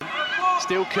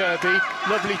Still Kirby.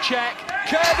 Lovely check.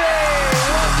 Kirby!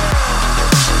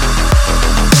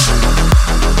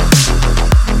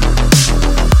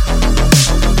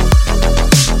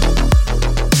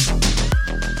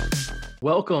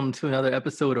 Welcome to another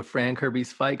episode of Fran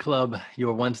Kirby's Fight Club,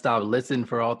 your one-stop listen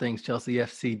for all things Chelsea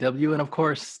FCW, and of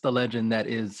course, the legend that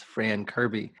is Fran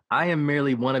Kirby. I am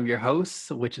merely one of your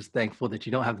hosts, which is thankful that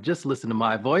you don't have to just listen to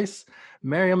my voice.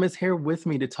 Miriam is here with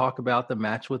me to talk about the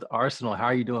match with Arsenal. How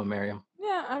are you doing, Miriam?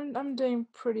 Yeah, I'm doing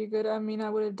pretty good. I mean, I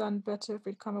would have done better if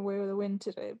we'd come away with a win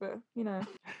today, but, you know,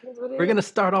 it is what it We're is. going to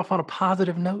start off on a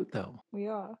positive note, though. We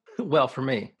are. Well, for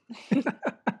me.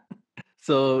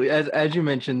 So as you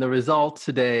mentioned, the result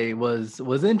today was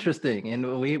interesting,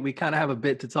 and we kind of have a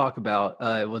bit to talk about.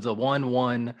 It was a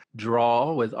 1-1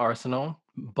 draw with Arsenal.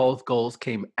 Both goals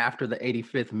came after the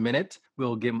 85th minute.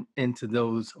 We'll get into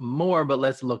those more, but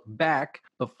let's look back.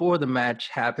 Before the match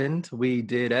happened, we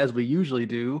did, as we usually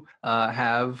do,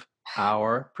 have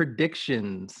our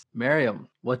predictions. Miriam,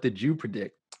 what did you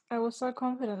predict? I was so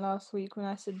confident last week when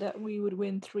I said that we would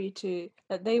win 3-2.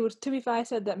 That they would, to be fair, I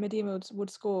said that Medina would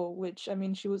score, which, I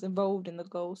mean, she was involved in the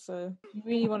goal, so you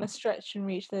really want to stretch and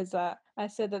reach. There's that. I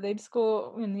said that they'd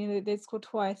score, they'd score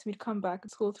twice, we'd come back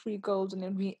and score 3 goals, and it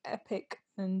would be epic,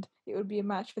 and it would be a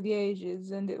match for the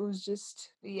ages, and it was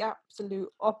just the absolute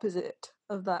opposite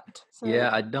of that. So, yeah,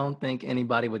 I don't think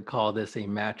anybody would call this a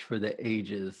match for the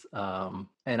ages.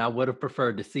 And I would have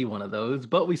preferred to see one of those,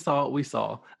 but we saw what we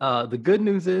saw. The good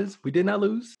news is we did not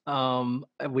lose.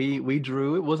 We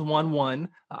drew. It was 1-1.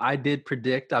 I did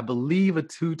predict, I believe, a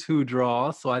 2-2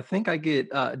 draw. So I think I get,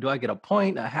 do I get a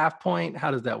point, a half point?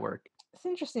 How does that work? it's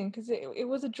interesting because it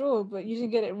was a draw, but you didn't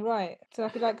get it right. So I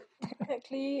feel like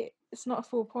technically it's not a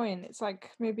full point. It's like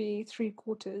maybe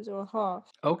 3/4 or a half.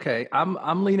 Okay,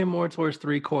 I'm leaning more towards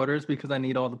 3/4 because I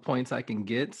need all the points I can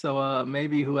get. So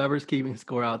maybe whoever's keeping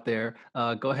score out there,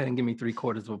 go ahead and give me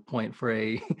 3/4 of a point for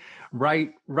a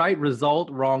right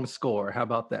result, wrong score. How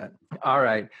about that? All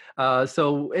right.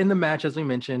 So in the match, as we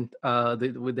mentioned,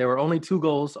 there were only 2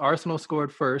 goals. Arsenal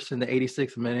scored first in the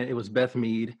 86th minute. It was Beth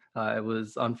Mead. It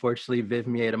was unfortunately Viv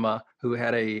Miedema who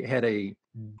had a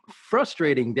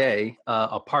frustrating day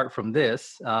apart from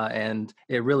this, and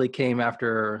it really came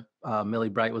after Millie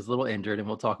Bright was a little injured, and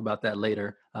we'll talk about that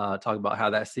later, talk about how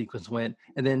that sequence went.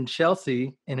 And then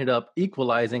Chelsea ended up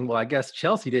equalizing. Well, I guess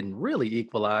Chelsea didn't really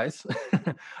equalize.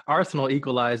 Arsenal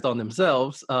equalized on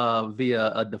themselves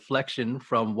via a deflection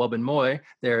from Wubben Moy,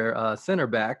 their center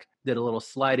back. Did a little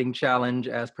sliding challenge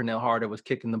as Pernell Harder was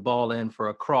kicking the ball in for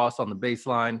a cross on the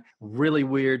baseline. Really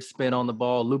weird spin on the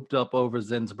ball, looped up over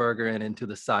Zinsberger and into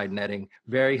the side netting.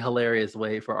 Very hilarious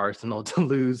way for Arsenal to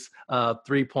lose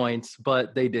 3 points,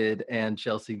 but they did, and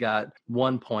Chelsea got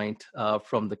 1 point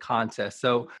from the contest.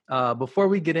 So before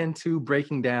we get into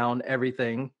breaking down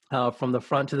everything, from the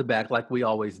front to the back, like we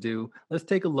always do, let's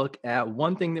take a look at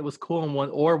one thing that was cool and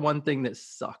one thing that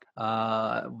sucked.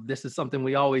 This is something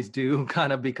we always do,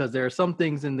 kind of, because there are some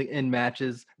things in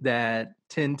matches that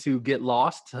tend to get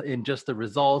lost in just the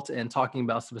result and talking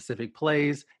about specific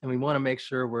plays, and we want to make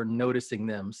sure we're noticing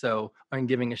them. So I'm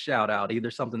giving a shout out,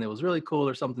 either something that was really cool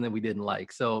or something that we didn't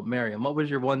like. So Miriam, what was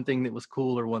your one thing that was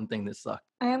cool or one thing that sucked?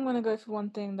 I am going to go for one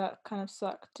thing that kind of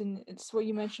sucked, and it's what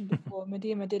you mentioned before.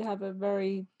 Medina did have a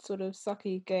very sort of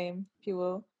sucky game, if you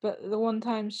will. But the one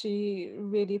time she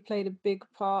really played a big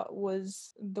part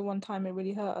was the one time it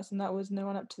really hurt us, and that was in the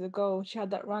run up to the goal. She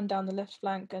had that run down the left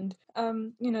flank, and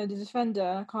the defender,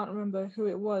 I can't remember who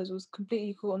it was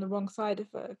completely caught on the wrong side of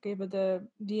her. Gave her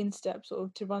the instep sort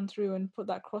of to run through and put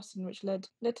that cross in, which led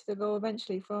to the goal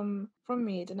eventually from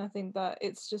Mead. And I think that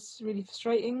it's just really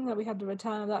frustrating that we had the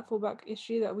return of that fullback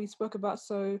issue that we spoke about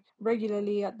so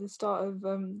regularly at the start of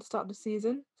the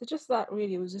season. So just that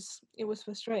really was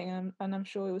frustrating, and I'm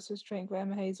sure it was frustrating for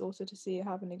Emma Hayes also to see it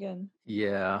happen again.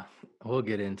 Yeah, we'll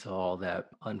get into all that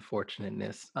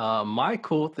unfortunateness. My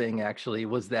cool thing actually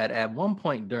was that at one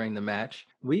point during the match,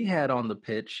 we had on the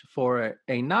pitch for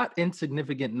a not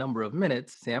insignificant number of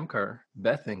minutes, Sam Kerr,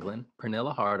 Beth England,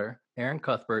 Pernilla Harder, Aaron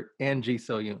Cuthbert, and Ji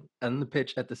So-yoon on the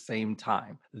pitch at the same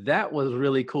time. That was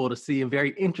really cool to see and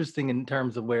very interesting in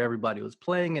terms of where everybody was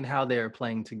playing and how they were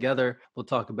playing together. We'll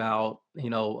talk about, a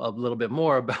little bit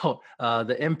more about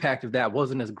the impact of that.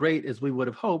 Wasn't as great as we would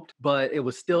have hoped, but it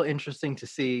was still interesting to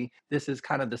see. This is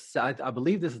kind of I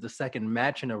believe this is the second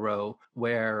match in a row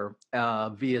where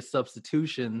via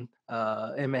substitution,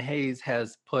 Emma Hayes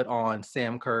has put on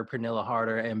Sam Kerr, Pernilla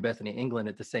Harder, and Bethany England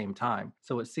at the same time.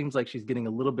 So it seems like she's getting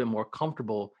a little bit more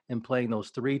comfortable in playing those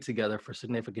three together for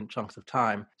significant chunks of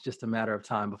time. It's just a matter of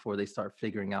time before they start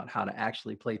figuring out how to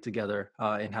actually play together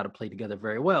and how to play together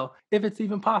very well, if it's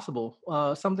even possible.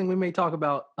 Something we may talk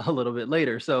about a little bit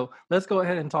later. So let's go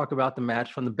ahead and talk about the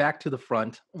match from the back to the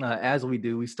front. As we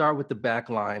do, we start with the back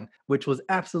line, which was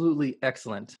absolutely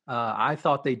excellent. I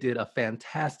thought they did a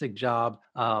fantastic job.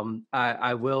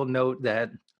 I will note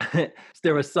that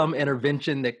there was some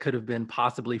intervention that could have been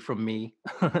possibly from me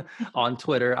on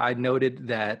Twitter. I noted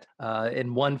that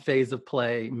in one phase of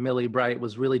play, Millie Bright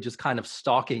was really just kind of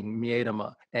stalking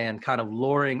Miedema and kind of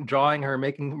drawing her,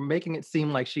 making it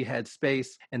seem like she had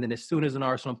space. And then as soon as an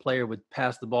Arsenal player would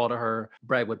pass the ball to her,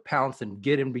 Bright would pounce and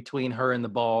get in between her and the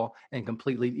ball and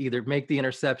completely either make the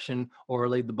interception or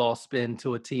leave the ball spin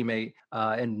to a teammate.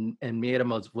 And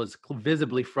Miedema was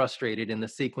visibly frustrated in the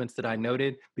sequence that I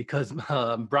noted because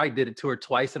Bright did it to her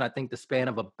twice, and I think the span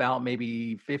of about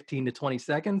maybe 15 to 20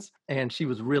 seconds, and she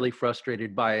was really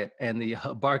frustrated by it. And the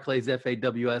Barclays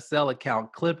FAWSL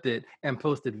account clipped it and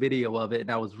posted video of it,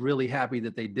 and I was really happy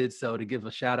that they did so to give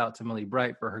a shout out to Millie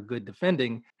Bright for her good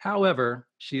defending. However,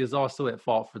 she is also at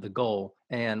fault for the goal.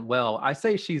 And well, I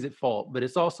say she's at fault, but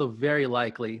it's also very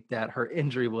likely that her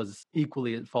injury was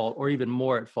equally at fault or even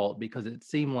more at fault, because it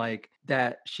seemed like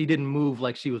that she didn't move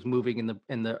like she was moving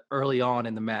in the early on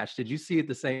in the match. Did you see it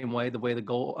the same way, the way the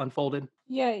goal unfolded?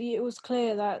 Yeah, it was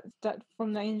clear that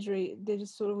from that injury, there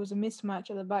just sort of was a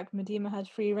mismatch at the back. Miedema had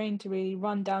free rein to really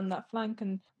run down that flank,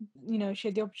 and she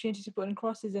had the opportunity to put in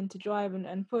crosses and to drive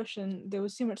and push, and there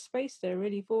was too much space there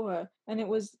really for her. And it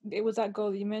was that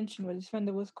goal that you mentioned where the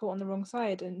defender was caught on the wrong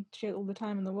side, and she had all the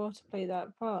time in the world to play that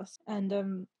pass.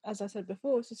 And as I said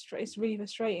before, it's really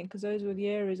frustrating because those were the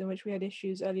areas in which we had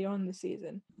issues early on in the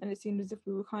season, and it seemed as if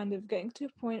we were kind of getting to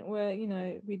a point where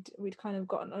we'd kind of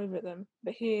gotten over them.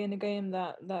 But here in a game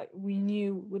that we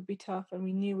knew would be tough, and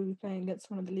we knew we'd be playing against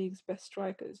one of the league's best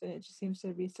strikers, and it just seems to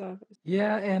be surfaced.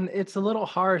 Yeah, and it's a little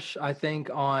harsh, I think,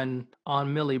 on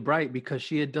Millie Bright, because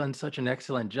she had done such an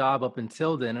excellent job up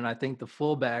until then, and I think the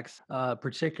fullbacks,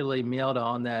 particularly Mielda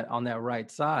on that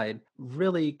right side,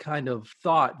 really kind of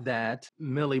thought that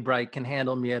Millie Bright can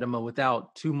handle Miedema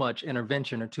without too much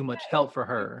intervention or too much help for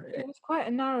her. It was quite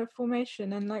a narrow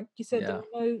formation, and like you said, Yeah.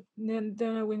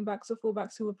 there were no wing backs or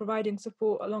fullbacks who were providing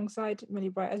support alongside Millie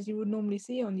Bright, as you would normally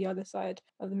see on the other side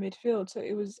of the midfield. So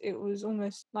it was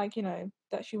almost like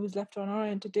that she was left on her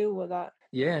own to deal with that.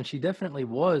 Yeah, and she definitely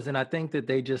was. And I think that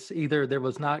they just either there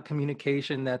was not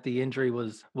communication that the injury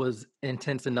was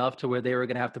intense enough to where they were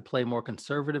going to have to play more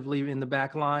conservatively in the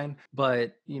back line.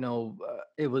 But,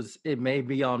 it may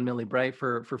be on Millie Bright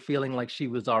for feeling like she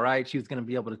was all right. She was going to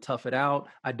be able to tough it out.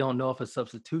 I don't know if a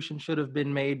substitution should have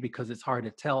been made, because it's hard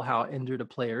to tell how injured a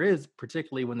player is,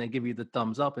 particularly when they give you the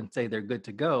thumbs up and say they're good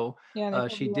to go. Yeah,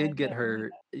 She did get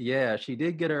her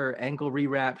ankle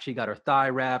rewrapped. She got her thigh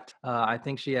wrapped. I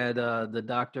think she had the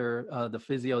doctor, the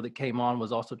physio that came on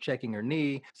was also checking her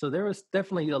knee. So there was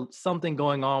definitely something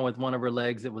going on with one of her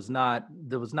legs that was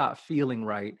not feeling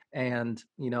right. And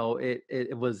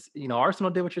it was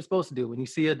Arsenal did what you're supposed to do. When you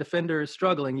see a defender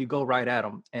struggling, you go right at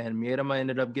them. And Miedema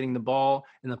ended up getting the ball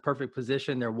in the perfect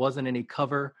position. There wasn't any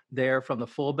cover there from the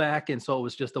fullback, and so it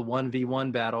was just a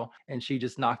 1v1 battle. And she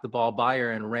just knocked the ball by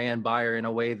her and ran by her in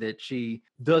a way that she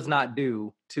does not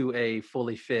do to a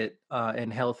fully fit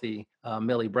and healthy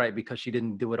Millie Bright, because she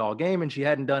didn't do it all game, and she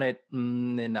hadn't done it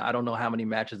in I don't know how many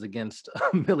matches against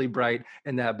Millie Bright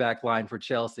in that back line for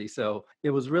Chelsea. So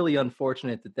it was really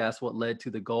unfortunate that that's what led to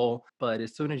the goal. But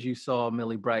as soon as you saw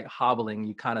Millie Bright hobbling,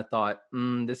 you kind of thought,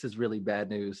 this is really bad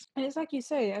news. And it's like you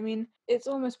say, I mean, it's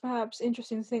almost perhaps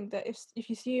interesting to think that if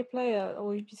you see a player,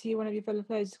 or if you see one of your fellow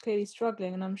players clearly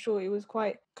struggling, and I'm sure it was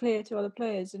quite clear to other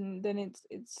players, and then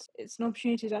it's an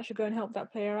opportunity to actually go and help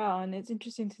that player out. And it's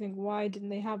interesting to think, why didn't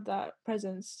they have that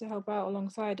presence to help out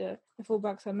alongside her? The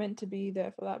fullbacks are meant to be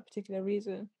there for that particular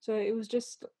reason. So it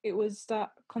was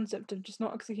that concept of just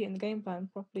not executing the game plan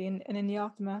properly. And in the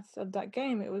aftermath of that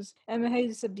game, it was Emma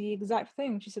Hayes said the exact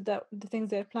thing. She said that the things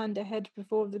they had planned ahead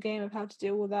before the game of how to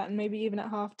deal with that, and maybe even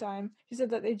at halftime, she said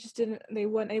that they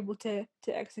weren't able to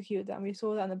execute that. And we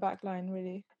saw that in the back line,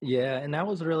 really. Yeah, and that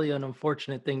was really an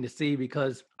unfortunate thing to see,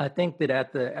 because I think that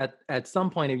at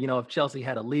some point, if Chelsea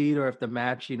had a lead, or if the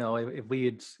match, if we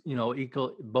had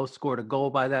both scored a goal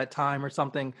by that time or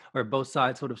something, or both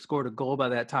sides would have scored a goal by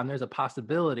that time, there's a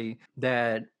possibility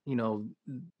that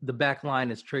the back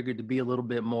line is triggered to be a little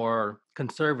bit more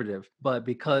conservative. But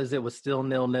because it was still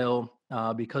 0-0,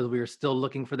 because we were still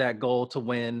looking for that goal to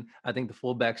win. I think the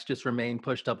fullbacks just remained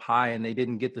pushed up high, and they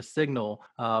didn't get the signal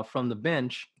from the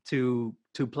bench to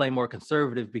play more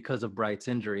conservative because of Bright's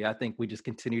injury. I think we just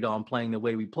continued on playing the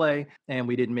way we play, and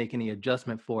we didn't make any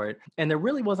adjustment for it. And there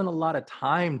really wasn't a lot of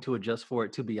time to adjust for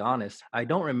it, to be honest. I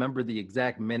don't remember the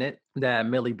exact minute that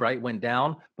Millie Bright went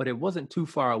down, but it wasn't too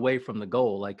far away from the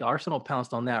goal. Like Arsenal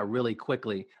pounced on that really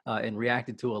quickly and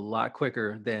reacted to a lot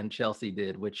quicker than Chelsea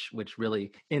did, which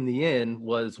really in the end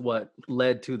was what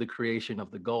led to the creation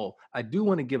of the goal. I do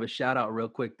want to give a shout out real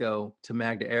quick though to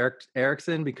Magda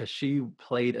Eriksson, because she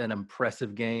played an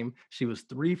impressive game. She was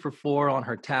 3 for 4 on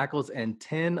her tackles and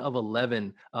 10 of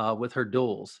 11 with her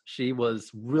duels. She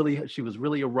was really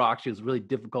a rock. She was really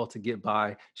difficult to get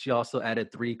by. She also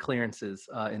added 3 clearances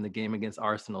in the game against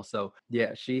Arsenal. So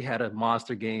yeah, she had a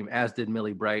monster game, as did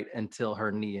Millie Bright, until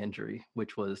her knee injury,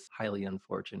 which was highly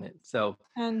unfortunate. So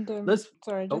And let's just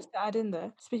to add in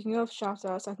there, speaking of shout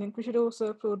outs, I think we should also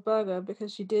applaud Berger,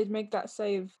 because she did make that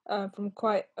save from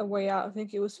quite a way out. I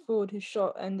think it was Ford who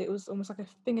shot, and it was almost like a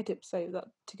fingertip save that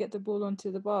to get the ball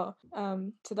onto the bar.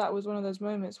 So that was one of those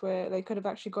moments where they could have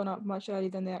actually gone up much earlier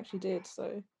than they actually did.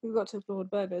 So we've got to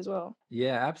applaud Berger as well.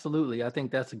 Yeah, absolutely. I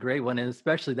think that's a great one. And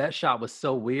especially that shot was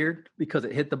so weird because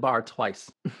it hit the bar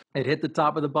twice. It hit the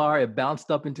top of the bar, it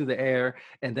bounced up into the air.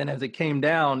 And then as it came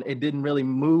down, it didn't really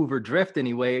move or drift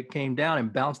anyway. It came down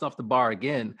and bounced off the bar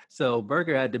again. So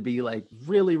Berger had to be like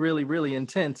really, really, really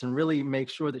intense and really make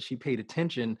sure that she paid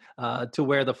attention to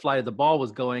where the flight of the ball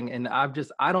was going. And I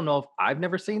don't know if I've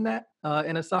never seen that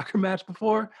in a soccer match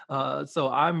before. So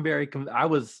I'm I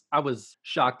was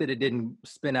shocked that it didn't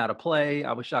spin out of play.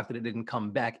 I was shocked that it didn't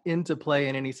come back into play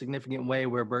in any significant way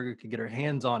where Berger could get her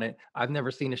hands on it. I've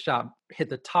never seen a shot hit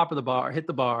the top of the bar, hit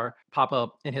the bar, pop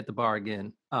up and hit the bar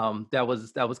again. That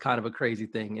was kind of a crazy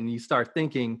thing. And you start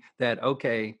thinking that,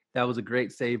 okay, that was a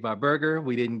great save by Berger.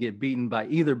 We didn't get beaten by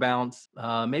either bounce.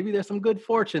 Maybe there's some good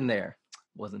fortune there.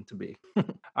 Wasn't to be.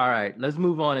 All right, let's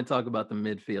move on and talk about the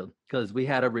midfield, because we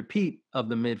had a repeat of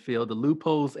the midfield. The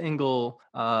Loopholes Engel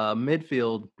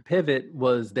midfield pivot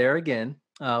was there again.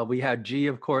 We had G,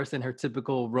 of course, in her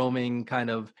typical roaming kind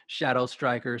of shadow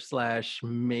striker /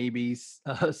 maybe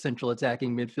central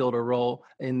attacking midfielder role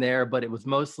in there, but it was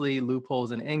mostly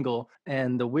Loopholes and Engel.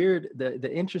 And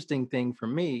the interesting thing for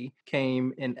me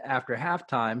came in after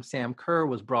halftime. Sam Kerr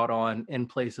was brought on in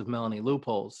place of Melanie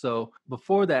Loopholes. So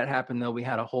before that happened, though, we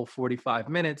had a whole 45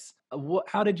 minutes.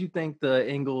 How did you think the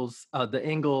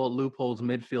Engel Loopholes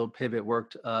midfield pivot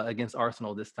worked against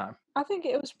Arsenal this time? I think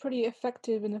it was pretty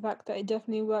effective in the fact that it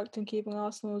definitely worked in keeping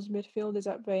Arsenal's midfielders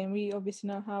at bay, and we obviously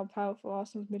know how powerful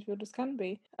Arsenal's midfielders can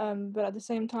be. But at the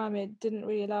same time, it didn't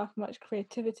really allow for much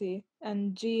creativity.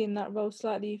 And G in that role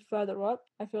slightly further up,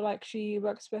 I feel like she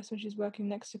works best when she's working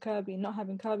next to Kirby. Not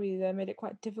having Kirby there made it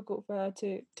quite difficult for her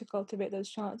to cultivate those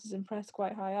chances and press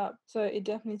quite high up. So it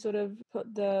definitely sort of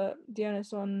put the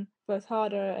onus on both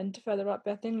Harder and further up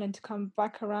Beth England to come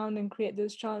back around and create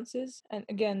those chances. And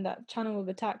again, that channel of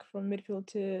attack from midfield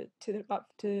to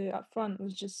up front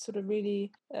was just sort of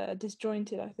really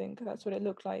disjointed. I think that's what it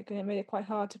looked like, and it made it quite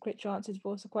hard to create chances,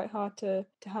 but also quite hard to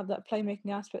have that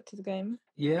playmaking aspect to the game.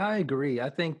 Yeah, I agree. I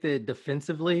think that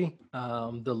defensively,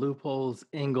 the Loopholes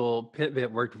Engel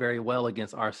pivot worked very well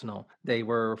against Arsenal. They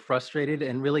were frustrated,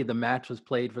 and really the match was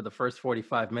played for the first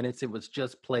 45 minutes. It was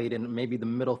just played in maybe the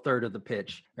middle third of the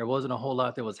pitch. There wasn't a whole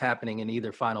lot that was happening in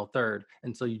either final third.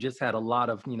 And so you just had a lot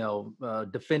of,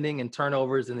 defending and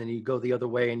turnovers, and then you go the other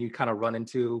way and you kind of run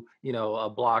into, a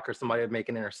block or somebody would make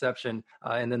an interception,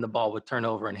 and then the ball would turn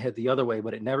over and head the other way,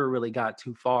 but it never really got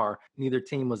too far. Neither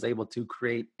team was able to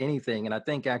create anything. And I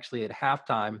think actually at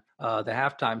halftime, the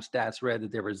halftime stats read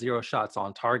that there were 0 shots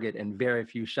on target and very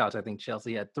few shots. I think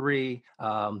Chelsea had 3.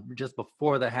 Just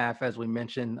before the half, as we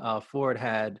mentioned, Ford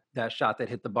had that shot that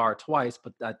hit the bar twice,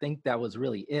 but I think that was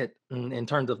really it in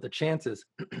terms of the chances.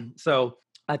 So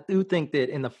I do think that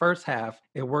in the first half,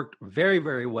 it worked very,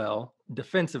 very well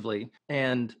defensively.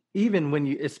 And even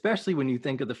especially when you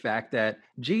think of the fact that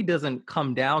G doesn't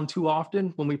come down too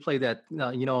often when we play that,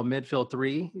 a midfield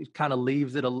 3, it kind of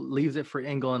leaves it for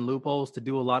Engel and Loopholes to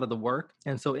do a lot of the work.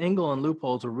 And so Engel and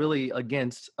Loopholes were really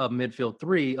against a midfield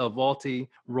 3 of Walty,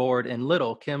 Roord, and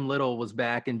Little. Kim Little was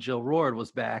back and Jill Roord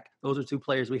was back. those are two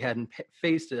players we hadn't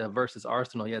faced versus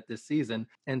Arsenal yet this season.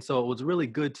 And so it was really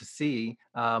good to see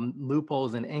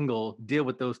Loopholes and Engel deal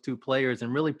with those two players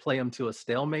and really play them to a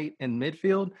stalemate in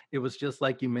midfield. It was just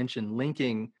like you mentioned,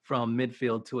 linking from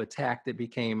midfield to attack that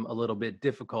became a little bit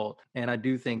difficult. And I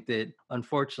do think that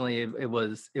unfortunately it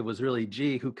was really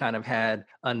G who kind of had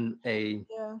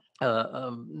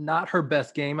not her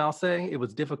best game, I'll say. It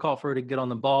was difficult for her to get on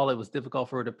the ball. It was difficult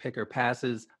for her to pick her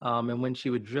passes. And when she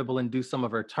would dribble and do some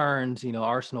of her turns,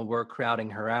 Arsenal were crowding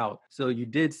her out. So you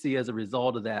did see as a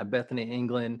result of that, Bethany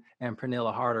England and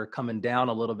Pernilla Harder coming down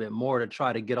a little bit more to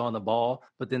try to get on the ball.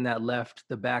 But then that left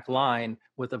the back line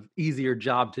with an easier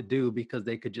job to do because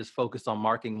they could just focus on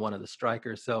marking one of the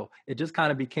strikers. So it just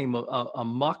kind of became a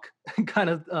muck kind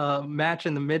of match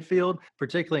in the midfield,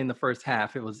 particularly in the first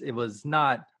half. It was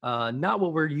not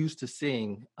what we're used to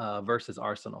seeing versus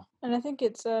Arsenal. And I think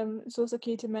it's also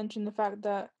key to mention the fact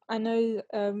that I know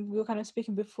we were kind of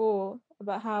speaking before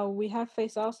about how we have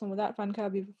faced Arsenal without Van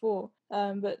Kirby before,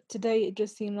 but today it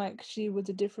just seemed like she was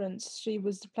the difference. She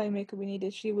was the playmaker we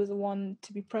needed. She was the one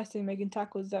to be pressing, making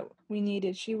tackles that we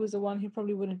needed. She was the one who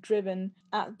probably would have driven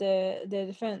at their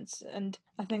defence. And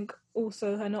I think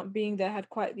also her not being there had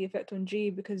quite the effect on G,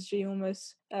 because G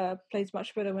almost plays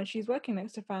much better when she's working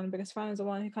next to Fan, because Fan is the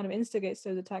one who kind of instigates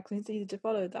those attacks, and it's easy to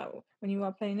follow that when you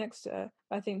are playing next to her.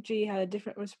 I think G had a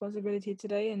different responsibility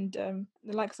today, and the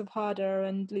likes of Harder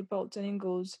and Liepoldt and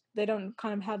Ingles, they don't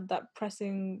kind of have that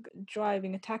pressing,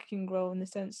 driving, attacking role in the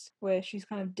sense where she's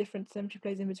kind of different to them. She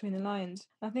plays in between the lines.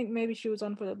 I think maybe she was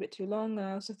on for a little bit too long, and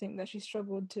I also think that she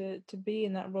struggled to be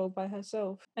in that role by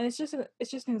herself. And it's just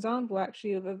an example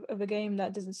actually of a game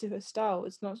that doesn't suit her style.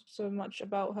 It's not so much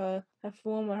about her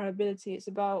form or her ability. It's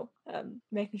about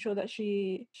making sure that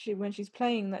she when she's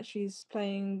playing, that she's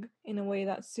playing in a way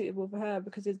that's suitable for her,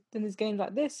 because then there's games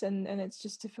like this and it's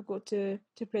just difficult to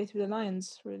play through the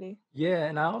lines, really. Yeah,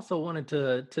 and I also wanted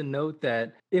to note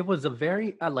that it was a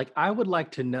very I would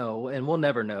like to know, and we'll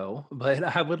never know, but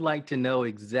I would like to know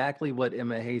exactly what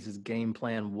Emma Hayes' game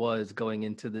plan was going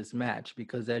into this match,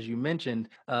 because as you mentioned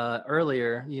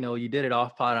earlier, you did it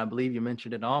off pod, and I believe you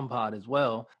mentioned it on pod as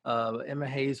well. Emma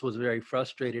Hayes was very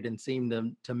frustrated and seemed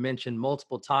to mention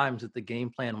multiple times that the game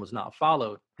plan was not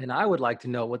followed. And I would like to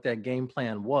know what that game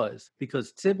plan was,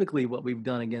 because typically what we've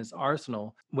done against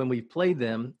Arsenal, when we've played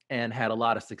them and had a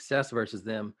lot of success versus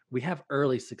them, we have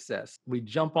early success. We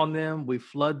jump on them, we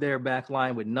flood their back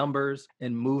line with numbers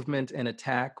and movement and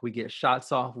attack. We get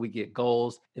shots off, we get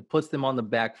goals. It puts them on the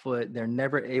back foot. They're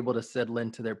never able to settle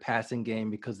into their passing game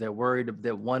because they're worried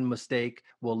that one mistake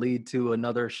will lead to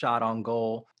another shot on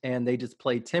goal. And they just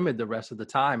play timid the rest of the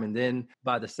time. And then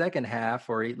by the second half,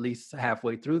 or at least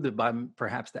halfway through by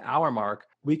perhaps the hour mark,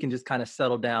 we can just kind of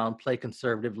settle down, play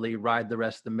conservatively, ride the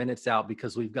rest of the minutes out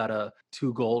because we've got a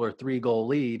 2-goal or 3-goal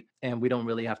lead, and we don't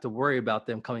really have to worry about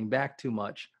them coming back too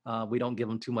much. We don't give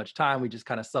them too much time. We just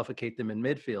kind of suffocate them in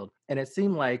midfield. And it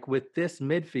seemed like with this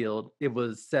midfield, it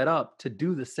was set up to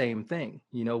do the same thing.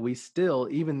 We still,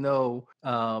 even though,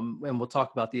 and we'll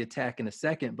talk about the attack in a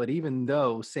second, but even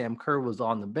though Sam Kerr was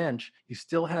on the bench, you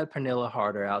still had Pernilla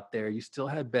Harder out there. You still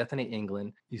had Bethany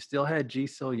England. You still had Ji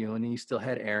So-yoon, and you still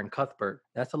had Erin Cuthbert.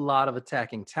 That's a lot of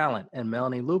attacking talent. And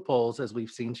Melanie Loopholes, as we've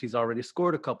seen, she's already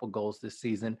scored a couple goals this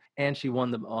season, and she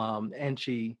won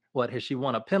has she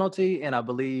won a penalty? And I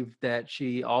believe that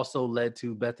she also led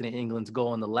to Bethany England's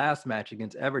goal in the last match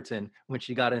against Everton when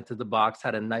she got into the box,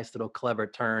 had a nice little clever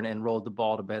turn and rolled the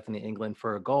ball to Bethany England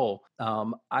for a goal.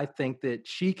 I think that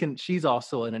she's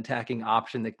also an attacking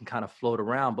option that can kind of float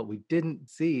around, but we didn't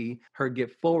see her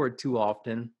get forward too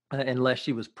often unless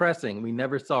she was pressing. We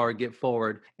never saw her get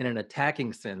forward in an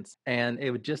attacking sense. And it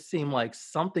would just seem like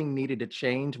something needed to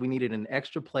change. We needed an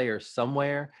extra player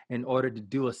somewhere in order to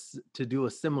do a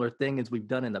similar thing as we've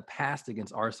done in the past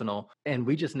against Arsenal. And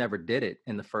we just never did it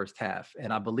in the first half.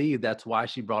 And I believe that's why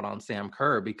she brought on Sam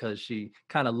Kerr, because she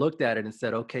kind of looked at it and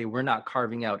said, okay, we're not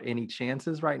carving out any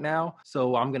chances right now,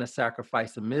 so I'm going to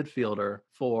sacrifice a midfielder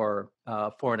for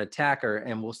an attacker,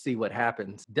 and we'll see what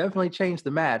happens. Definitely changed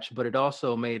the match, but it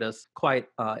also made us quite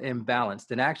imbalanced.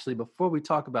 And actually, before we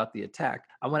talk about the attack,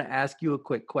 I want to ask you a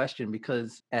quick question,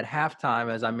 because at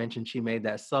halftime, as I mentioned, she made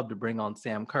that sub to bring on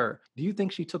Sam Kerr. Do you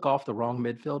think she took off the wrong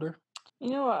midfielder? You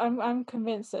know what? I'm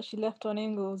convinced that she left on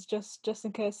Ingles just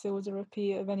in case there was a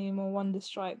repeat of any more wonder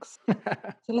strikes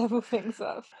to level things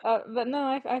up. But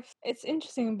no, it's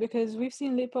interesting because we've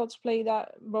seen Liepoldt play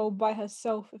that role by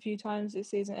herself a few times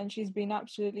this season, and she's been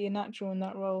absolutely a natural in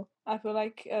that role. I feel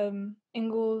like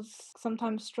Ingles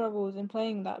sometimes struggles in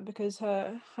playing that because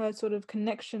her sort of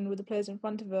connection with the players in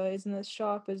front of her isn't as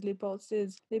sharp as Leopold's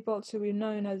is. Leopold, who we've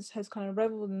known has kind of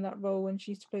reveled in that role when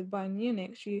she used to play with Bayern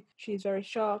Munich. She's very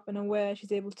sharp and aware.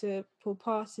 She's able to pull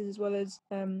passes as well as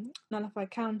nullify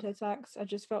counter attacks. I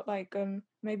just felt like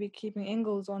maybe keeping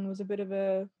Ingles on was a bit of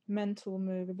a mental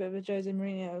move, a bit of a Jose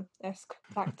Mourinho-esque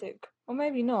tactic. Or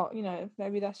maybe not,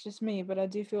 maybe that's just me, but I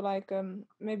do feel like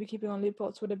maybe keeping on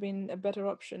Leupolz would have been a better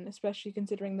option, especially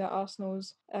considering that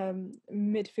Arsenal's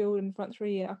midfield and front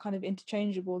three are kind of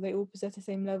interchangeable. They all possess the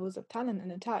same levels of talent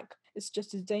and attack. It's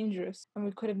just as dangerous, and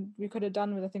we could have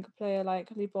done with, I think, a player like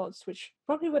Leupolz, which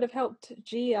probably would have helped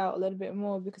G out a little bit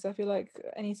more, because I feel like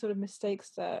any sort of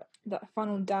mistakes that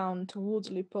funnel down towards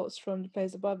Leupolz from the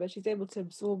players above her, she's able to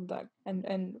absorb that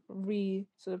and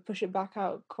sort of push it back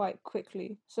out quite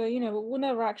quickly. So we'll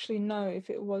never actually know if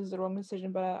it was the wrong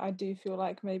decision, but I do feel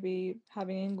like maybe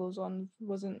having Ingles on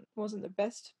wasn't the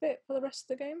best fit for the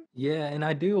rest of the game. Yeah, and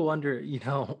I do wonder,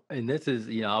 and this is,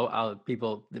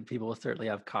 people will certainly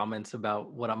have comments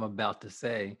about what I'm about to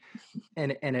say.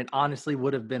 And it honestly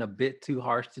would have been a bit too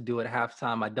harsh to do at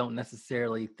halftime. I don't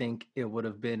necessarily think it would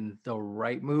have been the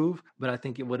right move, but I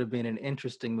think it would have been an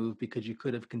interesting move because you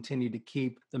could have continued to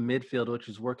keep the midfield, which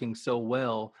was working so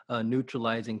well,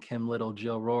 neutralizing Kim Little,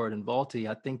 Jill Roord, and Balti.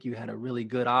 I think you had a really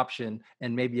good option,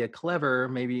 and maybe a clever,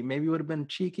 maybe would have been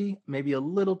cheeky, maybe a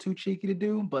little too cheeky to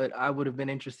do, but I would have been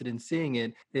interested in seeing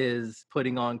it, is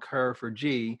putting on Kerr for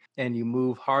G, and you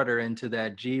move harder into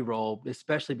that G role,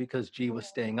 especially because G was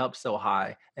staying up so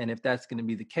high. And if that's going to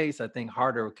be the case, I think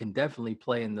Harder can definitely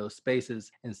play in those spaces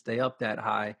and stay up that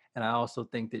high. And I also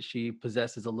think that she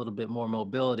possesses a little bit more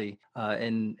mobility,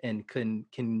 and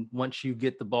can once you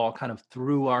get the ball kind of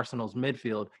through Arsenal's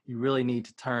midfield, you really need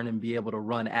to turn and be able to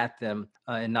run at them,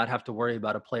 and not have to worry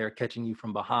about a player catching you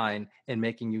from behind and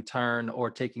making you turn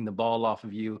or taking the ball off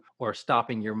of you or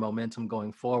stopping your momentum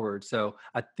going forward. So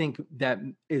I think that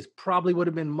is probably would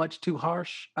have been much too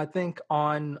harsh, I think,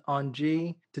 on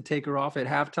G to take her off at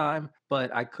halftime,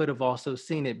 but I could have also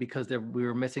seen it because we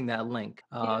were missing that link.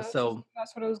 That's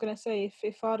what I was going to say.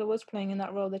 If Farder was playing in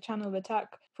that role, the channel of attack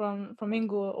from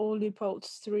Ingle or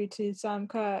Leupolz through to Sam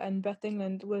Kerr and Beth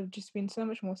England would have just been so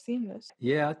much more seamless.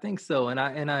 Yeah, I think so. And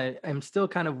I am still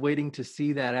kind of waiting to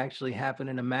see that actually happen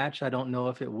in a match. I don't know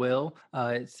if it will.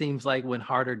 It seems like when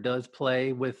Harder does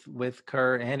play with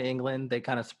Kerr and England, they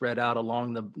kind of spread out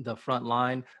along the front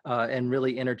line, and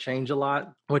really interchange a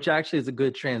lot, which actually is a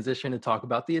good transition to talk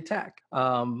about the attack.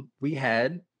 We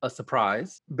had a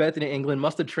surprise. Bethany England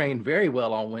must have trained very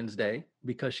well on Wednesday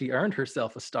because she earned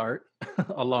herself a start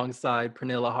alongside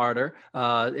Pernilla Harder.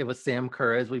 It was Sam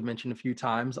Kerr, as we've mentioned a few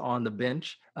times, on the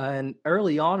bench. And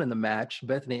early on in the match,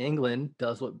 Bethany England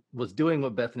was doing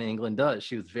what Bethany England does.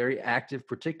 She was very active,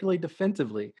 particularly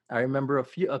defensively. I remember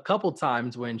a couple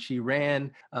times when she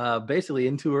ran basically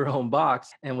into her own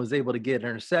box and was able to get an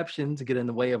interception to get in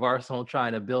the way of Arsenal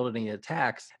trying to build any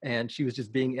attacks. And she was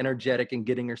just being energetic and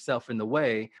getting herself in the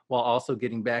way while also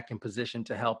getting back in position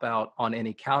to help out on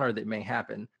any counter that may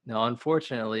happen. Now,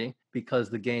 unfortunately, because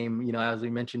the game, as we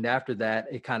mentioned after that,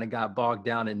 it kind of got bogged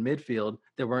down in midfield.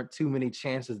 There weren't too many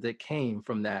chances that came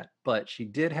from that, but she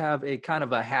did have a kind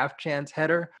of a half chance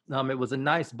header. It was a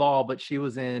nice ball, but she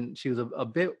was a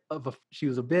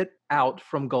bit out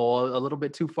from goal, a little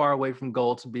bit too far away from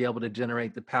goal to be able to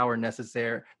generate the power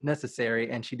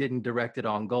necessary, and she didn't direct it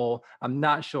on goal. I'm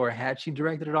not sure, had she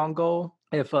directed it on goal,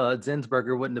 if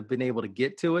Zinsberger wouldn't have been able to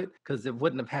get to it, because it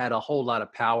wouldn't have had a whole lot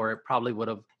of power. It probably would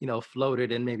have,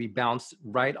 floated and maybe bounced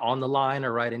right on the line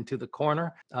or right into the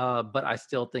corner. But I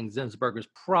still think Zinsberger's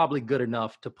probably good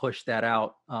enough to push that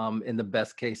out in the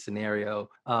best case scenario.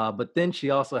 But then she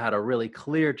also had a really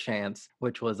clear chance,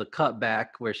 which was a cutback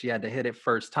where she had to hit it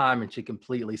first time and she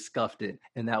completely scuffed it.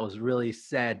 And that was really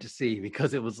sad to see,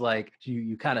 because it was like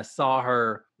you kind of saw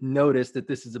her notice that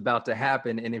this is about to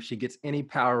happen, and if she gets any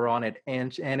power on it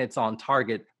and it's on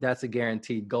target, that's a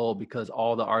guaranteed goal, because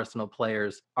all the Arsenal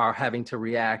players are having to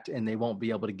react and they won't be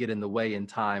able to get in the way in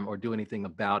time or do anything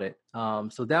about it.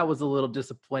 So that was a little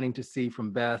disappointing to see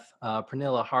from Beth.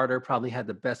 Pernilla Harder probably had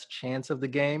the best chance of the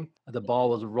game. The ball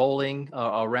was rolling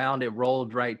around. It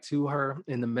rolled right to her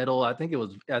in the middle. I think it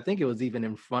was even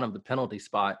in front of the penalty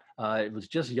spot. It was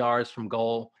just yards from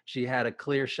goal. She had a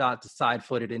clear shot to side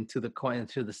foot it into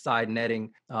the the side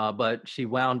netting, but she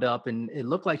wound up, and it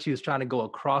looked like she was trying to go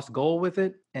across goal with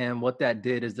it. And what that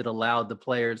did is it allowed the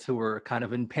players who were kind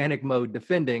of in panic mode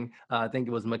defending, I think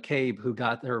it was McCabe who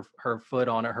got her foot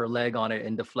on it, her leg on it,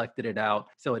 and deflected it out.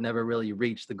 So it never really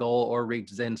reached the goal or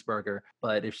reached Zensberger.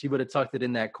 But if she would have tucked it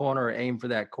in that corner or aimed for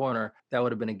that corner, that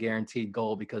would have been a guaranteed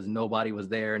goal because nobody was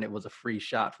there and it was a free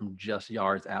shot from just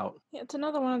yards out. Yeah, it's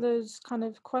another one of those kind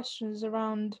of questions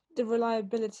around the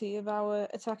reliability of our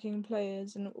attacking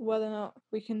players and whether or not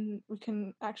we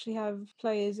can actually have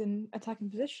players in attacking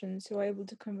positions who are able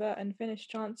to convert and finish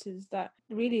chances that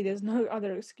really there's no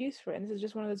other excuse for it. And this is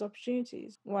just one of those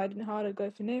opportunities. Why didn't Harder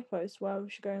go for near post? Why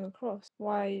was she going across?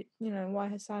 Why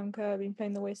has Sam Kerr been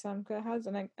playing the way Sam Kerr has?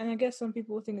 And I guess some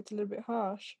people think it's a little bit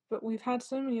harsh, but we've had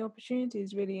so many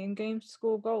opportunities really in games to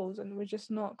score goals and we're just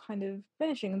not kind of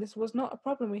finishing. And this was not a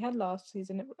problem we had last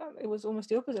season. It was almost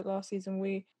the opposite last season.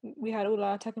 We had all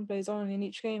our attacking players on in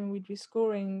each game and we'd be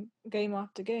scoring game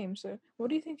after game. So what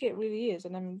do you think it really is?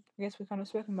 And I guess we kind of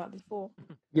spoken about this before.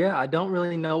 Yeah, I don't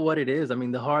really know what it is. I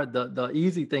mean, the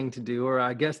easy thing to do, or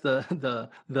I guess the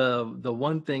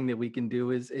one thing that we can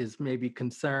do is maybe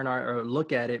concern or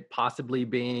look at it possibly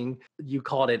being, you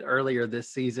called it earlier this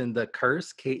season, the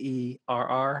curse,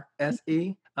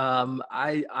 KERRSE.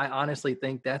 I honestly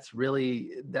think that's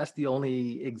the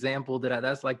only example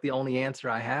that's like the only answer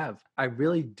I have. I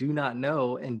really do not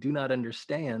know and do not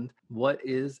understand what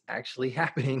is actually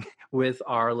happening with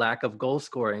our lack of goal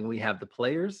scoring. We have the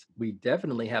players, we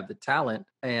definitely have the talent,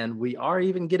 and we are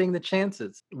even getting the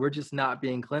chances. We're just not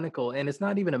being clinical. And it's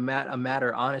not even a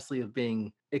matter, honestly, of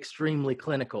being extremely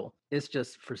clinical. It's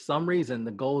just for some reason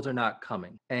the goals are not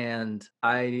coming. And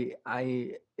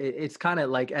it's kind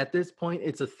of like at this point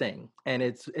it's a thing and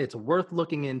it's worth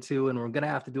looking into, and we're going to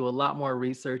have to do a lot more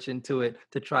research into it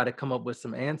to try to come up with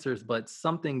some answers, but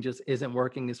something just isn't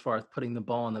working as far as putting the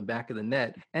ball in the back of the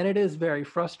net. And it is very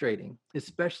frustrating,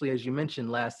 especially as you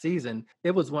mentioned last season.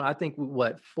 It was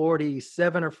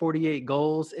 47 or 48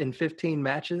 goals in 15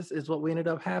 matches is what we ended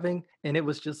up having. And it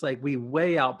was just like we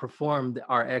way outperformed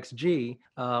our XG,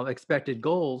 expected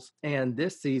goals. And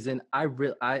this season,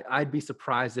 I'd be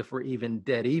surprised if we're even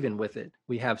dead even with it.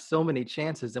 We have so many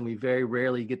chances and we very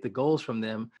rarely get the goals from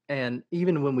them. And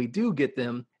even when we do get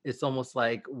them, it's almost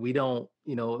like we don't,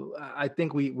 I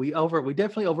think we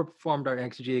definitely overperformed our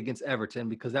XG against Everton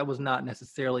because that was not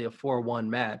necessarily a 4-1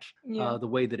 match, the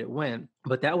way that it went.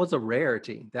 But that was a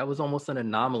rarity. That was almost an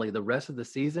anomaly. The rest of the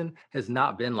season has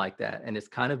not been like that. And it's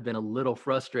kind of been a little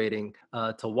frustrating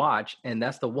to watch. And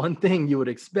that's the one thing you would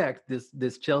expect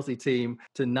this Chelsea team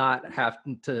to not have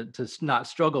to not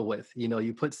struggle with.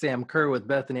 You put Sam Kerr with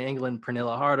Bethany England,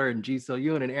 Pernilla Harder, and Ji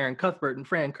So-yoon and Aaron Cuthbert and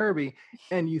Fran Kirby,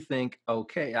 and you think,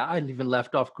 okay, I even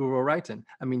left off Guro Reiten.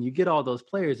 I mean, you get all those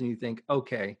players and you think,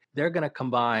 okay, they're going to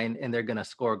combine and they're going to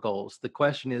score goals. The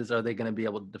question is, are they going to be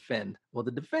able to defend? Well,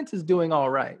 the defense is doing all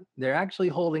right. They're actually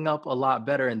holding up a lot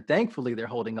better, and thankfully they're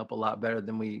holding up a lot better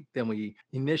than we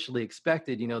initially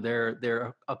expected. There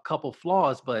are a couple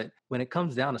flaws, but when it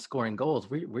comes down to scoring goals,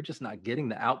 we're just not getting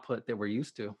the output that we're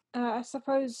used to. I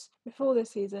suppose before this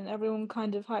season, everyone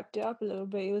kind of hyped it up a little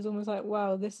bit. It was almost like,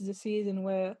 wow, this is a season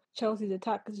where Chelsea's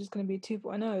attack is just going to be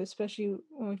 2.0, especially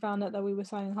when we found out that we were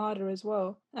signing Harder as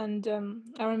well. And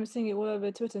I remember seeing it all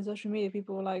over Twitter and social media.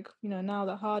 People were like, now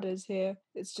that Harder is here,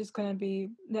 it's just going to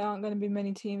be, there aren't going to be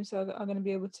many teams who are going to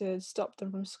be able to stop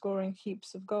them from scoring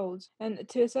heaps of goals. And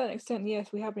to a certain extent,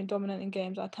 yes, we have been dominant in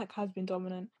games. Our attack has been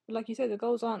dominant. But like you said, the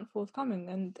goals aren't forthcoming,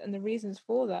 and the reasons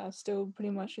for that are still pretty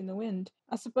much in the wind.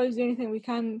 I suppose the only thing we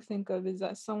can think of is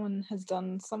that someone has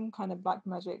done some kind of black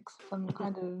magic, some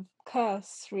kind of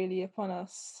curse really upon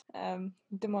us,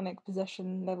 demonic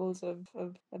possession levels of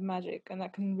magic, and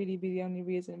that can really be the only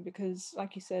reason, because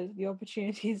like you said, the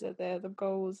opportunities are there, the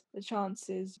goals, the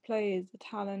chances, players, the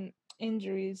talent.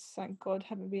 Injuries, thank God,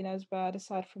 haven't been as bad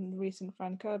aside from the recent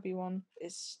Fran Kirby one.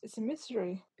 It's a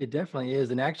mystery. It definitely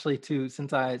is. And actually too,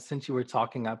 since you were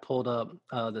talking, I pulled up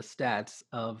the stats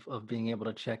of being able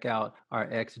to check out our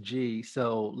XG.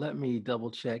 So let me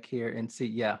double check here and see.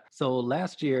 Yeah. So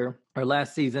last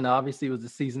season, obviously it was the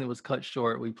season that was cut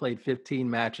short. We played 15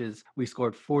 matches. We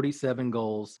scored 47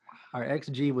 goals. Our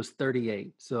XG was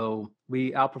 38. So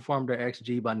we outperformed our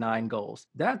XG by 9 goals.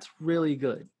 That's really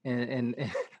good. And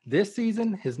this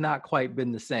season has not quite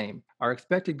been the same. Our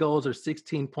expected goals are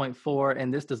 16.4,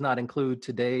 and this does not include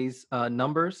today's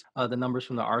numbers, the numbers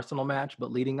from the Arsenal match,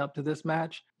 but leading up to this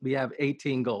match, we have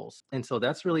 18 goals. And so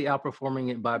that's really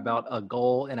outperforming it by about a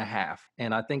goal and a half.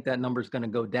 And I think that number is going to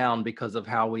go down because of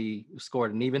how we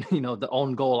scored. And even, the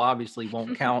own goal obviously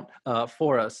won't count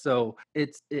for us. So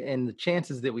and the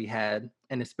chances that we had,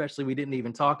 And especially, we didn't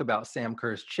even talk about Sam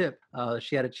Kerr's chip.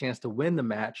 She had a chance to win the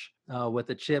match with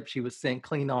a chip. She was sent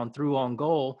clean on through on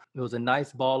goal. It was a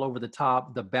nice ball over the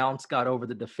top. The bounce got over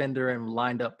the defender and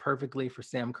lined up perfectly for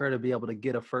Sam Kerr to be able to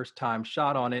get a first-time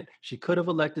shot on it. She could have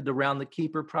elected to round the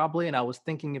keeper probably, and I was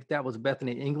thinking if that was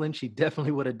Bethany England, she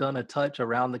definitely would have done a touch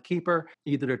around the keeper,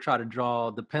 either to try to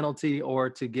draw the penalty or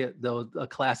to get a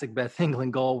classic Beth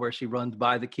England goal where she runs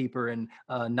by the keeper and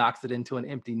knocks it into an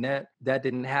empty net. That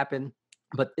didn't happen.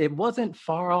 But it wasn't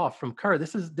far off from Kerr.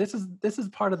 This is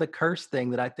part of the curse thing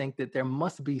that I think that there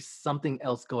must be something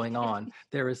else going on.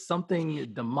 There is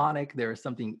something demonic. There is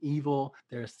something evil.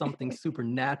 There is something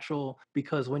supernatural,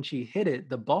 because when she hit it,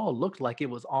 the ball looked like it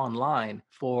was online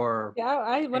for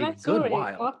when a I saw good it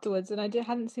while. afterwards and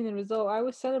hadn't seen the result, I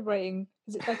was celebrating.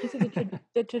 Like you said,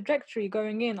 the trajectory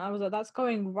going in, I was like, that's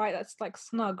going right. That's like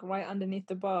snug right underneath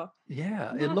the bar. Yeah,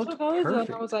 And it then I looked took over and I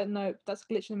perfect. was like, no, that's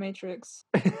glitch in the matrix.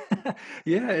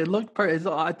 Yeah, it looked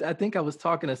I think I was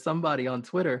talking to somebody on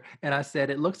Twitter and I said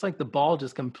it looks like the ball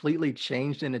just completely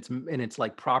changed in its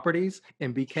like properties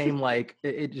and became like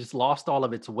it just lost all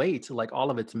of its weight, like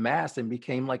all of its mass, and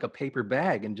became like a paper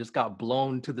bag and just got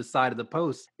blown to the side of the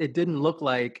post. It didn't look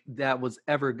like that was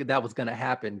going to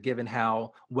happen, given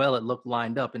how well it looked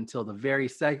lined up until the very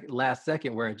last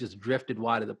second where it just drifted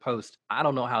wide of the post. I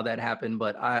don't know how that happened,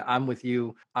 but I'm with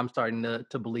you. I'm starting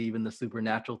to believe in the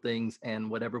supernatural things,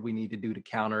 and whatever we need to do to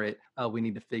counter it, we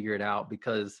need to figure it out,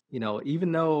 because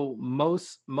even though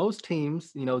most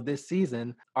teams this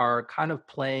season are kind of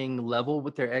playing level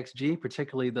with their XG,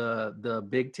 particularly the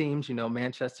big teams.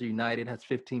 Manchester United has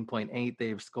 15.8.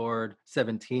 They've scored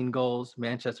 17 goals.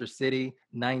 Manchester City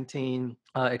 19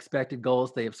 expected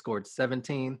goals. They have scored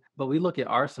 17. But we look at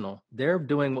Arsenal. They're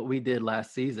doing what we did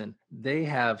last season. They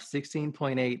have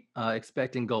 16.8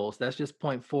 expecting goals. That's just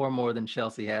 0.4 more than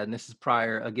Chelsea had. And this is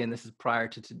prior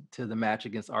to the match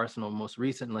against Arsenal most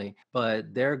recently.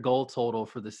 But their goal total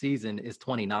for the season is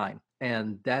 29.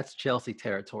 And that's Chelsea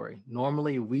territory.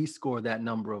 Normally, we score that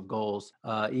number of goals,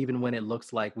 even when it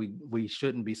looks like we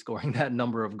shouldn't be scoring that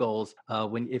number of goals.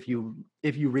 If you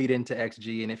read into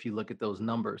XG and if you look at those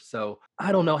numbers, so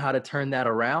I don't know how to turn that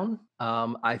around.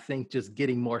 I think just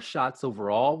getting more shots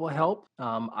overall will help.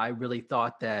 I really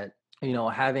thought that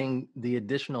having the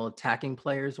additional attacking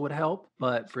players would help.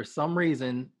 But for some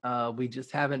reason, we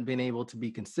just haven't been able to be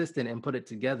consistent and put it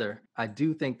together. I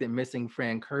do think that missing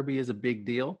Fran Kirby is a big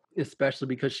deal, especially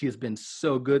because she has been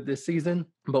so good this season.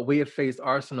 But we have faced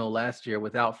Arsenal last year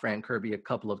without Fran Kirby a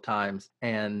couple of times,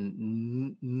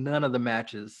 and none of the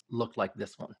matches looked like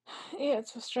this one. Yeah,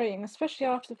 it's frustrating, especially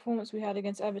after the performance we had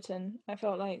against Everton. I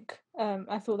felt like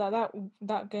I thought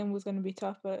that game was going to be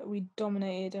tough, but we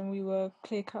dominated and we were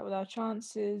clear cut with our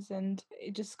chances, and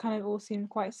it just kind of all seemed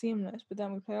quite seamless. But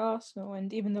then we play Arsenal,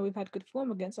 and even though we've had good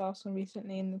form against Arsenal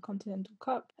recently in the Continental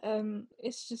Cup,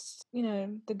 it's just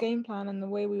the game plan and the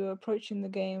way we were approaching the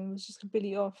game was just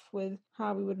completely off with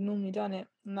how we would have normally done it,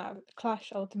 and that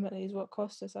clash ultimately is what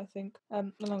cost us, I think,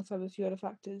 alongside a few other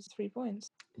factors, 3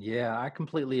 points. Yeah, I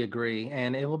completely agree.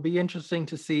 And it will be interesting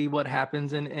to see what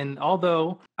happens. And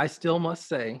although I still must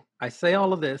say, I say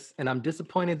all of this, and I'm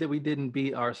disappointed that we didn't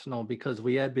beat Arsenal because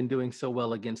we had been doing so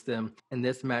well against them. And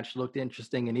this match looked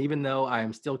interesting. And even though I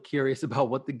am still curious about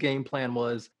what the game plan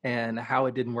was and how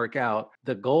it didn't work out,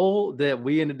 the goal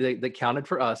that counted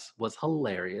for us was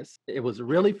hilarious. It was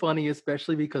really funny,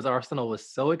 especially because Arsenal was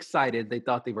so excited. They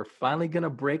thought they were finally going to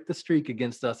break the streak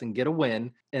against us and get a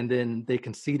win. And then they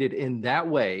conceded in that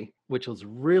way, which was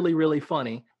really, really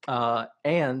funny.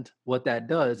 And what that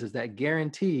does is that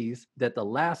guarantees that the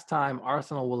last time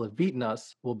Arsenal will have beaten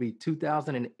us will be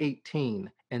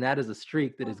 2018. And that is a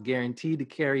streak that is guaranteed to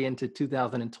carry into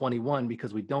 2021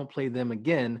 because we don't play them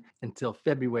again until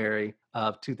February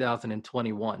of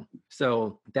 2021.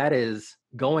 So that is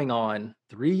going on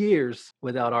 3 years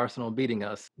without Arsenal beating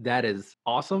us. That is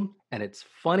awesome. And it's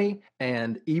funny.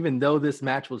 And even though this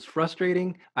match was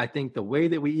frustrating, I think the way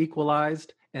that we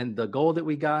equalized and the goal that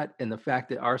we got and the fact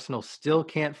that Arsenal still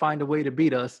can't find a way to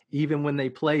beat us, even when they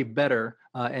play better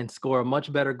and score a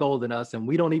much better goal than us, and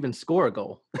we don't even score a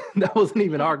goal. That wasn't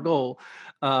even our goal.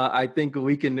 I think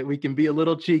we can be a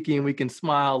little cheeky and we can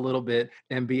smile a little bit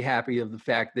and be happy of the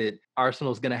fact that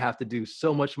Arsenal's going to have to do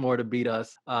so much more to beat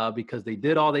us because they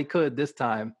did all they could this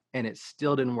time and it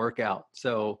still didn't work out.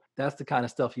 So That's the kind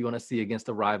of stuff you want to see against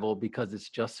a rival because it's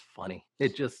just funny.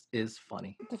 It just is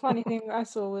funny. The funny thing I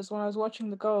saw was when I was watching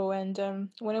the goal, and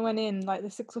when it went in, like the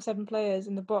 6 or 7 players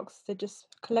in the box, they just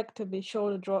collectively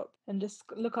shoulder drop and just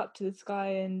look up to the sky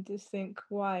and just think,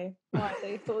 why? Why?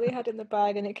 They thought they had it in the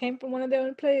bag, and it came from one of their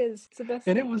own players. It's the best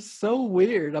And thing. it was so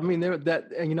weird. I mean,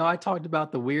 I talked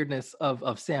about the weirdness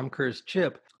of Sam Kerr's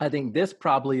chip. I think this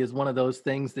probably is one of those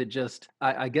things that just,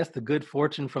 I guess the good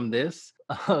fortune from this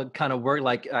kind of worked.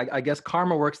 Like, I guess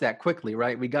karma works that quickly,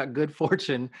 right? We got good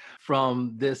fortune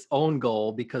from this own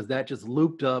goal because that just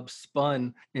looped up,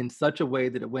 spun in such a way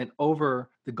that it went over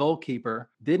the goalkeeper,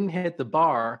 didn't hit the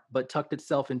bar, but tucked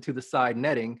itself into the side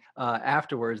netting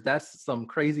afterwards. That's some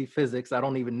crazy physics. I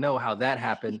don't even know how that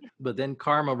happened. But then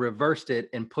karma reversed it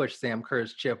and pushed Sam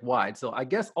Kerr's chip wide. So I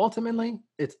guess ultimately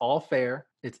it's all fair.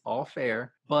 It's all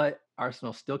fair, but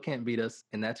Arsenal still can't beat us,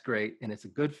 and that's great. And it's a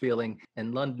good feeling.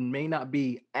 And London may not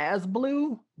be as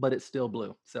blue, but it's still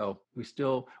blue. So we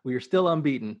are still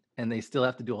unbeaten, and they still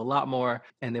have to do a lot more,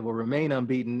 and they will remain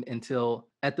unbeaten until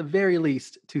at the very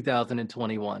least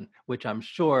 2021, which I'm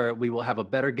sure we will have a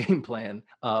better game plan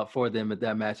for them at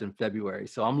that match in February.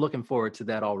 So I'm looking forward to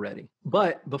that already.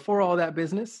 But before all that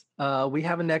business, we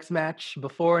have a next match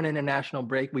before an international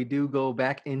break. We do go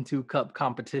back into cup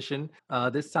competition.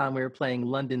 This time we're playing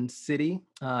London City.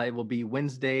 It will be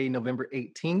Wednesday, November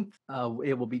 18th.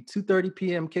 It will be 2:30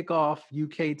 p.m. kickoff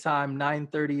UK time,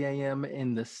 9:30 a.m.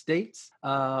 in the States.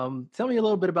 Tell me a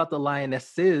little bit about the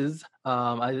Lionesses.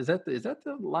 Is that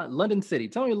the London City?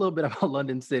 Tell me a little bit about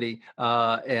London City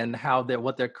and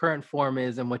what their current form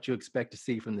is and what you expect to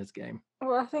see from this game.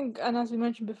 Well, I think, and as we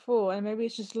mentioned before, and maybe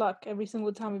it's just luck, every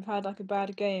single time we've had like a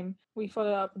bad game, we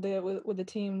follow up with a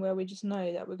team where we just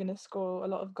know that we're going to score a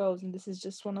lot of goals, and this is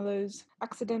just one of those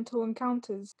accidental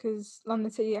encounters because London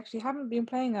City actually haven't been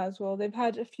playing as well. They've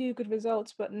had a few good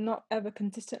results, but not ever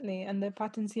consistently, and the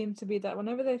pattern seems to be that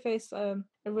whenever they face a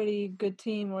really good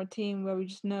team or a team where we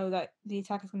just know that the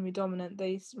attack is going to be dominant,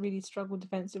 they really struggle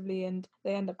defensively and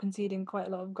they end up conceding quite a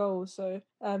lot of goals. So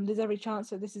there's every chance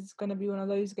that this is going to be one of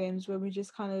those games where we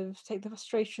just kind of take the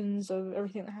frustrations of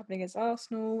everything that happened against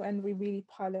Arsenal and we really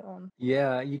pile it on.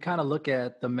 Yeah, you kind of look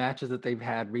at the matches that they've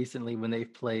had recently when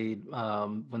they've played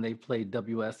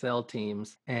WSL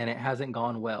teams, and it hasn't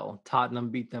gone well. Tottenham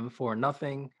beat them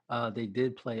 4-0. They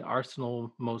did play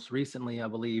Arsenal most recently, I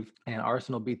believe, and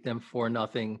Arsenal beat them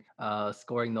 4-0,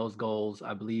 scoring those goals.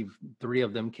 I believe 3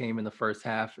 of them came in the first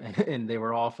half, and they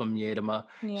were all from Miedema.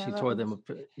 Yeah,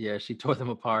 She tore them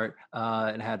apart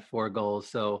and had 4 goals.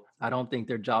 So I don't think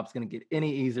their job's going to get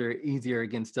any easier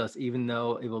against us, even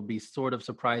though it will be sort of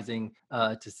surprising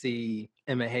to see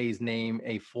Emma Hayes name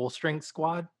a full strength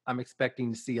squad. I'm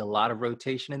expecting to see a lot of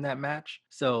rotation in that match.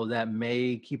 So that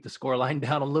may keep the scoreline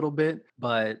down a little bit,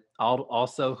 but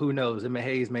also, who knows? Emma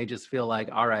Hayes may just feel like,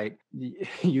 all right,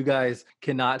 you guys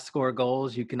cannot score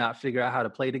goals. You cannot figure out how to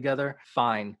play together.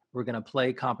 Fine. We're going to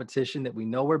play competition that we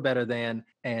know we're better than.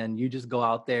 And you just go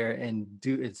out there and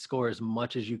score as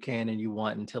much as you can and you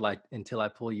want until I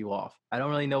pull you off. I don't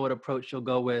really know what approach you'll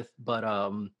go with, but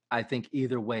I think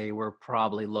either way, we're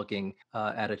probably looking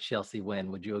at a Chelsea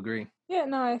win. Would you agree? Yeah,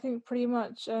 no, I think pretty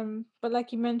much. But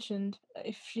like you mentioned,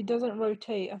 if she doesn't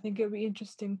rotate, I think it'll be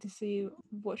interesting to see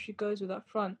what she goes with up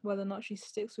front, whether or not she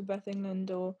sticks with Beth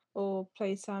England or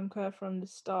plays Sam Kerr from the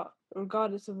start.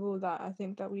 Regardless of all that, I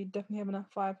think that we definitely have enough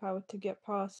firepower to get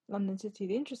past London City.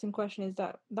 The interesting question is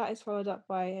that is followed up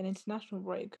by an international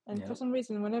break. And for some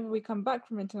reason, whenever we come back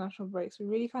from international breaks, we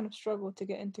really kind of struggle to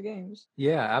get into games.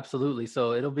 Yeah, absolutely.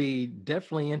 So it'll be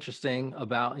definitely interesting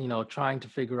about, trying to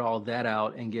figure all that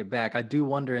out and get back. I do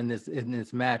wonder in this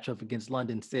matchup against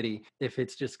London City if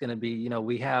it's just going to be,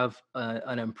 we have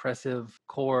an impressive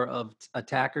core of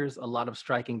attackers, a lot of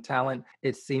striking talent.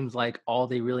 It seems like all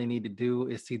they really need to do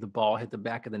is see the ball hit the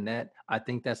back of the net. I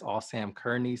think that's all Sam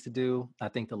Kerr needs to do. I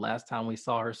think the last time we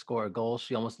saw her score a goal,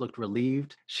 she almost looked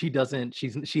relieved. She still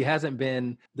hasn't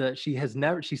done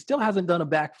a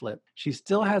backflip. She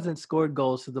still hasn't scored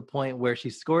goals to the point where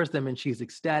she scores them and she's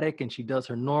ecstatic and she does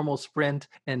her normal sprint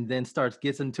and then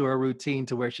gets into her routine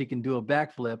to where she can do a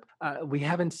backflip. We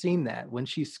haven't seen that. When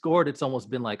she scored, it's almost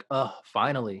been like, oh,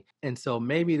 finally. And so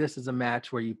maybe this is a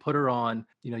match where you put her on,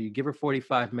 you give her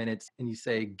 45 minutes and you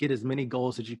say, get as many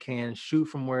goals as you can, shoot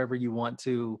from wherever you want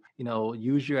to,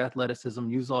 use your athleticism,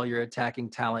 use all your attacking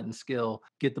talent and skill,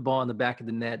 get the ball in the back of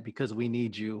the net because we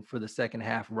need you for the second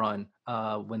half run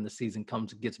when the season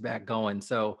gets back going.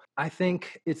 So I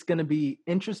think it's going to be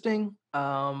interesting.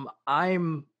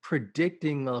 I'm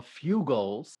predicting a few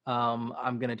goals.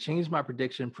 I'm going to change my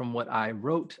prediction from what I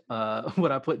wrote,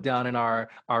 what I put down in our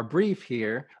brief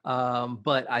here.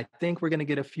 But I think we're going to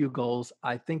get a few goals.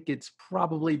 I think it's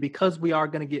probably because we are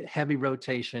going to get heavy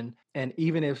rotation, and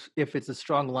even if it's a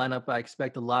strong lineup, I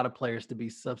expect a lot of players to be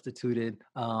substituted,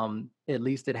 at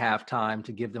least at halftime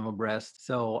to give them a rest.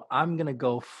 So I'm going to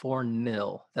go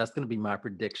 4-0. That's going to be my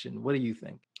prediction. What do you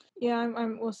think? Yeah,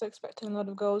 I'm also expecting a lot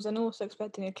of goals and also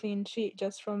expecting a clean sheet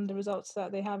just from the results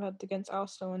that they have had against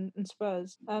Arsenal and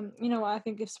Spurs. You know what? I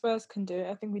think if Spurs can do it,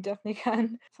 I think we definitely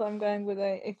can. So I'm going with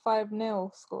a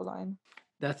 5-0 scoreline.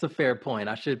 That's a fair point.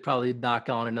 I should probably knock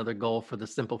on another goal for the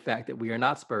simple fact that we are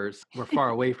not Spurs. We're far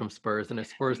away from Spurs, and if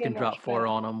Spurs Again, can drop much 4 better.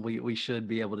 on them, we should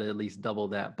be able to at least double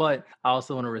that. But I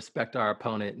also want to respect our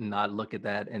opponent and not look at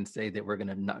that and say that we're going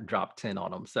to not drop 10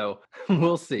 on them. So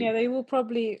we'll see. Yeah, they will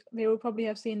probably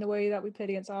have seen the way that we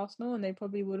played against Arsenal, and they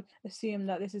probably would assume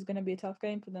that this is going to be a tough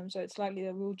game for them. So it's likely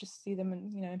that we'll just see them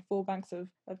in four banks of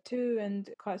two and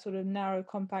quite sort of narrow,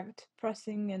 compact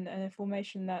pressing and a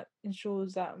formation that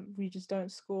ensures that we just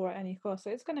don't score at any cost. So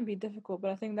it's going to be difficult,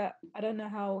 but I think that I don't know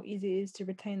how easy it is to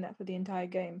retain that for the entire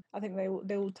game. I think they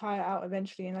will tire it out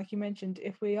eventually. And like you mentioned,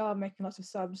 if we are making lots of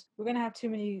subs, we're going to have too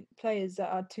many players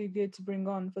that are too good to bring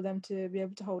on for them to be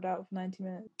able to hold out for 90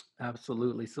 minutes.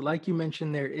 Absolutely. So, like you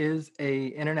mentioned, there is a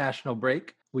international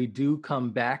break. We do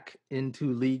come back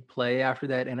into league play after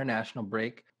that international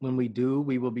break. When we do,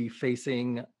 we will be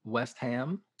facing West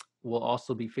Ham. We'll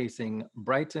also be facing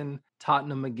Brighton,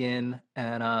 Tottenham again,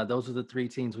 and those are the three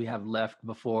teams we have left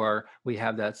before we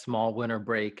have that small winter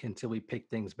break until we pick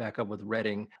things back up with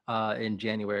Reading in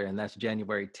January, and that's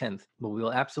January 10th. But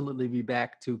we'll absolutely be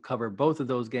back to cover both of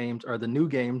those games, or the new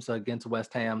games against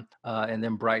West Ham and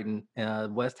then Brighton.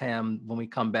 West Ham, when we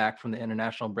come back from the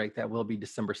international break, that will be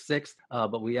December 6th,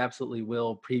 but we absolutely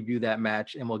will preview that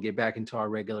match and we'll get back into our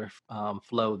regular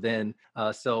flow then.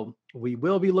 So we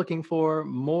will be looking for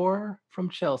more from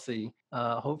Chelsea.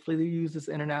 Hopefully they use this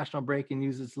international break and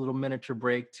use this little miniature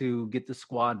break to get the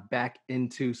squad back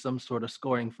into some sort of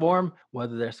scoring form,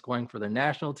 whether they're scoring for their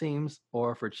national teams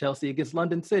or for Chelsea against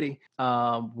London City.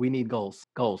 We need goals.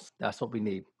 Goals. That's what we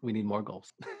need. We need more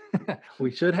goals.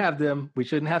 We should have them. We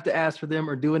shouldn't have to ask for them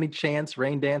or do any chants,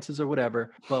 rain dances, or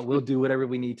whatever. But we'll do whatever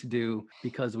we need to do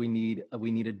because we need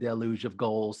a deluge of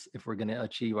goals if we're going to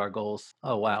achieve our goals.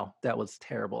 Oh wow, that was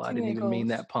terrible. I Too didn't many even mean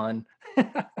goals. that pun.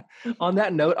 On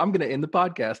that note, I'm going to end the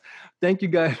podcast. Thank you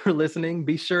guys for listening.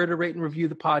 Be sure to rate and review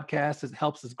the podcast. It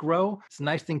helps us grow. It's a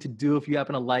nice thing to do if you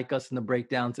happen to like us in the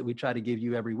breakdowns that we try to give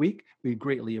you every week. We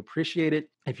greatly appreciate it.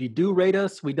 If you do rate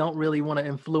us, we don't really want to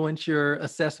influence your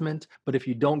assessment, but if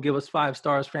you don't give us 5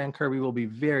 stars, Fran Kirby will be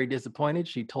very disappointed.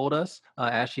 She told us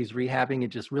as she's rehabbing, it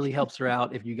just really helps her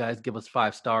out if you guys give us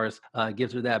 5 stars. It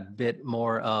gives her that bit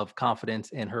more of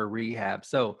confidence in her rehab.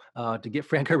 So to get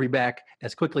Fran Kirby back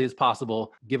as quickly as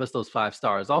possible, give us those 5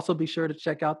 stars. Also, be sure to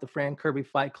check out the Fran Kirby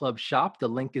Fight Club shop. The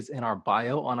link is in our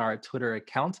bio on our Twitter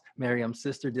account. Miriam's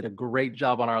sister did a great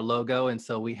job on our logo, and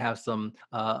so we have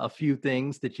a few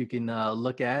things that you can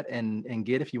look at and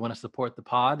get if you want to support the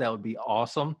pod. That would be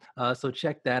awesome. So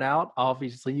check that out.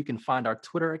 Obviously, you can find our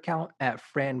Twitter account at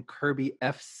Fran Kirby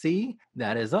FC.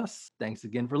 That is us. Thanks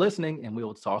again for listening, and we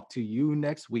will talk to you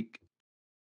next week.